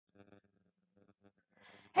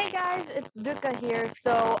Hey guys, it's Ruka here.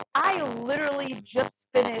 So I literally just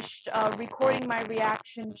finished recording my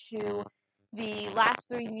reaction to the last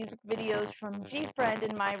three music videos from GFriend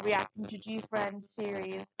in my Reacting to GFriend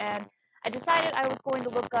series, and I decided I was going to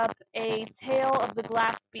look up a Tale of the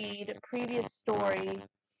Glass Bead previous story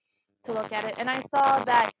to look at it, and I saw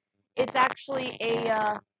that it's actually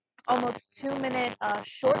a almost 2 minute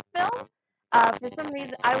short film. For some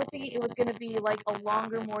reason, I was thinking it was going to be like a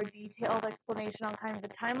longer, more detailed explanation on kind of the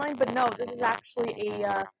timeline, but no, this is actually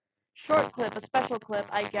a short clip, a special clip,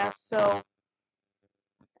 I guess. So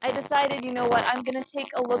I decided, you know what, I'm going to take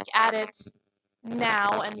a look at it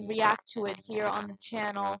now and react to it here on the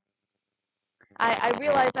channel. I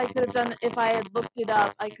realized I could have done, if I had looked it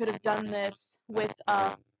up, I could have done this with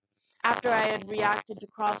after I had reacted to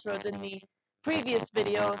Crossroads in the previous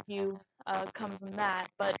video, if you come from that.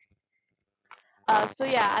 But so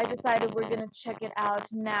yeah, I decided we're gonna check it out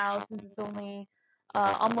now since it's only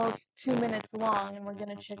almost 2 minutes long, and we're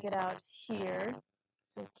gonna check it out here.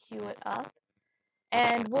 So cue it up,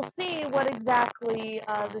 and we'll see what exactly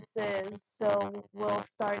this is. So we'll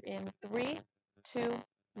start in 3, 2,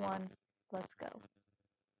 1. Let's go.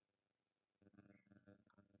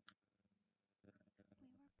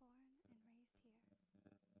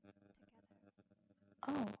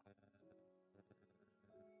 Oh.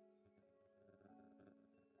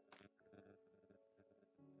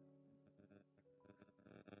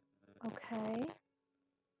 Okay.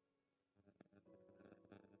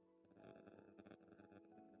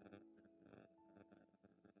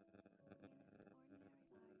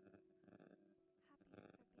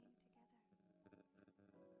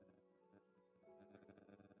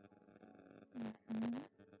 Mm-hmm.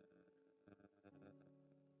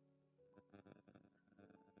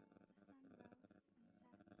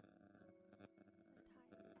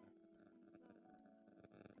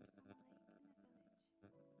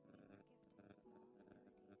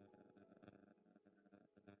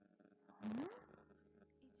 Huh?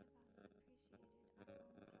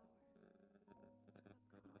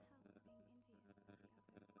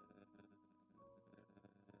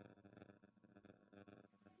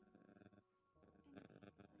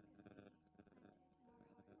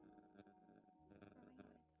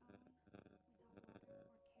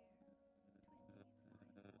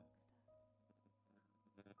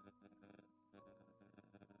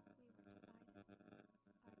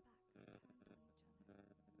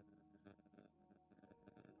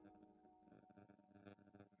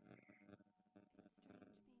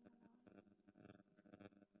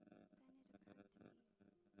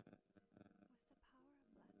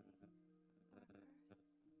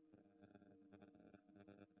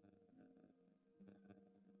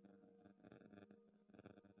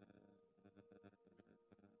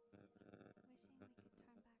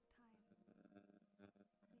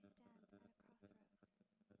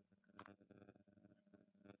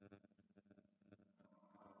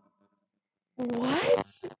 What?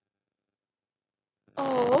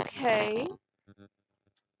 Oh, okay.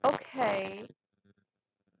 Okay.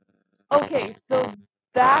 Okay, so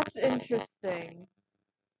that's interesting.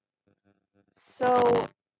 So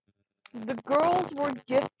the girls were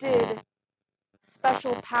gifted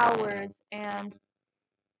special powers, and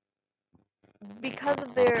because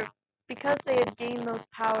of their because they had gained those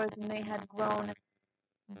powers and they had grown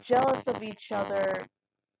jealous of each other.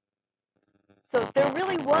 So there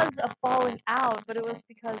really was a falling out, but it was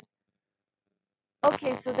because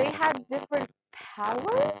okay, so they had different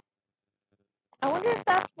powers? I wonder if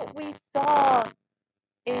that's what we saw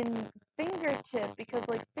in Fingertip, because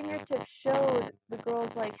like Fingertip showed the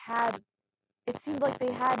girls like had, it seemed like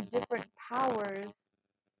they had different powers.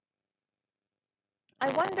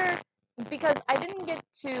 I wonder, because I didn't get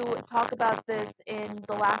to talk about this in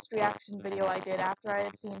the last reaction video I did after I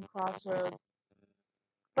had seen Crossroads,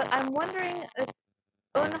 but I'm wondering if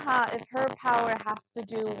Unha, if her power has to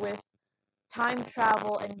do with time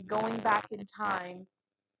travel and going back in time.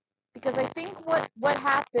 Because I think what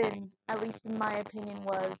happened, at least in my opinion,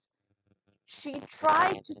 was she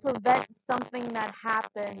tried to prevent something that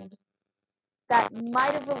happened that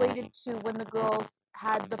might have related to when the girls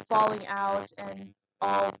had the falling out and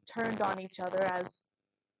all turned on each other, as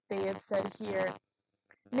they had said here.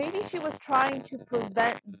 Maybe she was trying to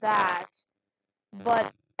prevent that,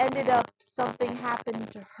 but ended up something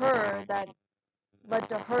happened to her that led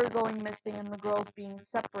to her going missing and the girls being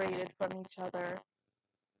separated from each other.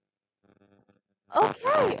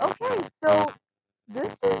 Okay, okay, so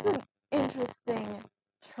this is an interesting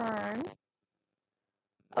turn.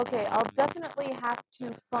 Okay, I'll definitely have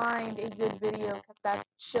to find a good video that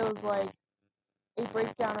shows like a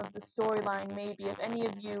breakdown of the storyline, maybe if any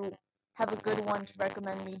of you have a good one to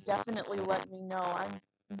recommend me, definitely let me know. I'm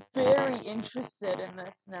very interested in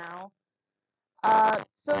this now.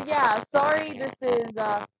 So yeah, sorry this is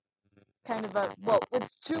kind of a, well,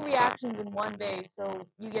 it's 2 reactions in one day, so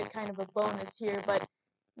you get kind of a bonus here, but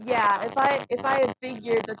yeah, if I had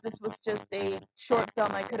figured that this was just a short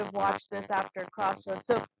film, I could have watched this after Crossroads.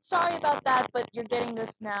 So sorry about that, but you're getting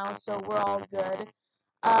this now, so we're all good.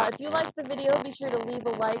 If you liked the video, be sure to leave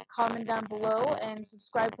a like, comment down below, and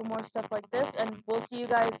subscribe for more stuff like this, and we'll see you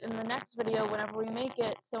guys in the next video whenever we make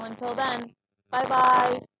it. So until then, bye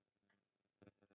bye!